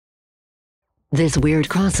This weird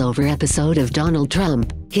crossover episode of Donald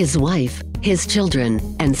Trump, his wife, his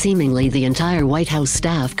children, and seemingly the entire White House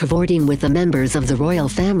staff cavorting with the members of the royal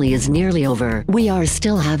family is nearly over. We are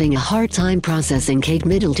still having a hard time processing Kate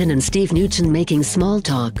Middleton and Steve Mnuchin making small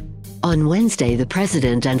talk. On Wednesday, the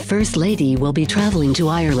President and First Lady will be traveling to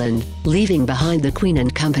Ireland, leaving behind the Queen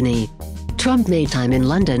and company. Trump made time in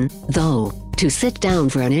London, though, to sit down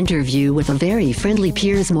for an interview with a very friendly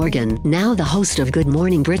Piers Morgan, now the host of Good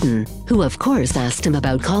Morning Britain, who of course asked him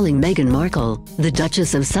about calling Meghan Markle, the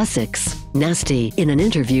Duchess of Sussex, nasty in an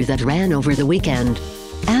interview that ran over the weekend.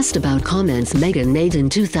 Asked about comments Meghan made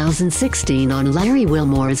in 2016 on Larry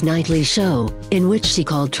Wilmore's nightly show, in which she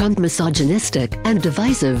called Trump misogynistic and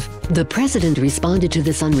divisive, the president responded to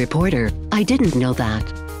the Sun reporter, "I didn't know that.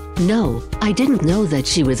 No, I didn't know that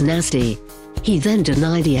she was nasty." He then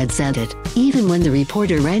denied he had said it, even when the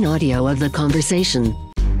reporter ran audio of the conversation.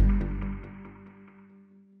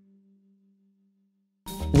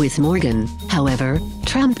 With Morgan, however,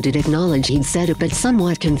 Trump did acknowledge he'd said it but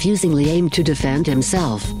somewhat confusingly aimed to defend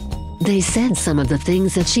himself. "They said some of the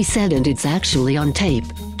things that she said and it's actually on tape,"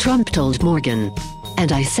 Trump told Morgan.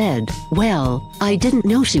 "And I said, well, I didn't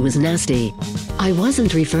know she was nasty. I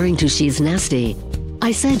wasn't referring to she's nasty.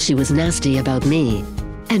 I said she was nasty about me.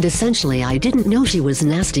 And essentially I didn't know she was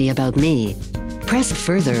nasty about me." Pressed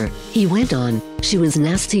further, he went on, "She was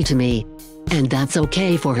nasty to me. And that's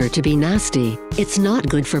okay for her to be nasty. It's not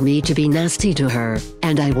good for me to be nasty to her,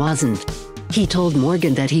 and I wasn't." He told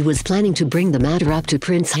Morgan that he was planning to bring the matter up to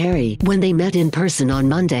Prince Harry when they met in person on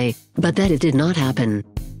Monday, but that it did not happen.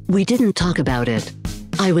 "We didn't talk about it.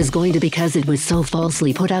 I was going to because it was so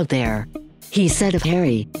falsely put out there." He said of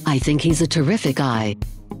Harry, "I think he's a terrific guy.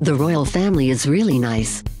 The royal family is really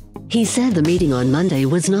nice." He said the meeting on Monday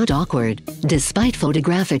was not awkward, despite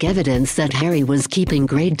photographic evidence that Harry was keeping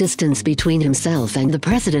great distance between himself and the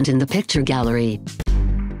president in the picture gallery.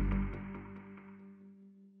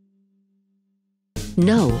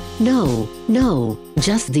 No,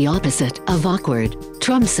 just the opposite of awkward,"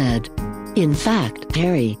 Trump said. "In fact,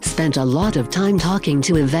 Harry spent a lot of time talking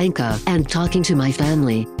to Ivanka and talking to my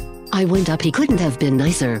family. I went up, he couldn't have been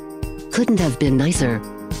nicer. Couldn't have been nicer.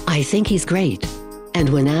 I think he's great." And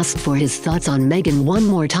when asked for his thoughts on Meghan one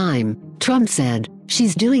more time, Trump said,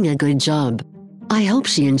 "She's doing a good job. I hope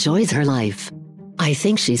she enjoys her life. I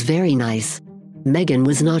think she's very nice." Meghan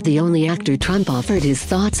was not the only actor Trump offered his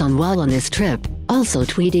thoughts on while on this trip, also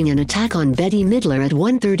tweeting an attack on Bette Midler at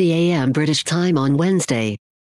 1:30 a.m. British time on Wednesday.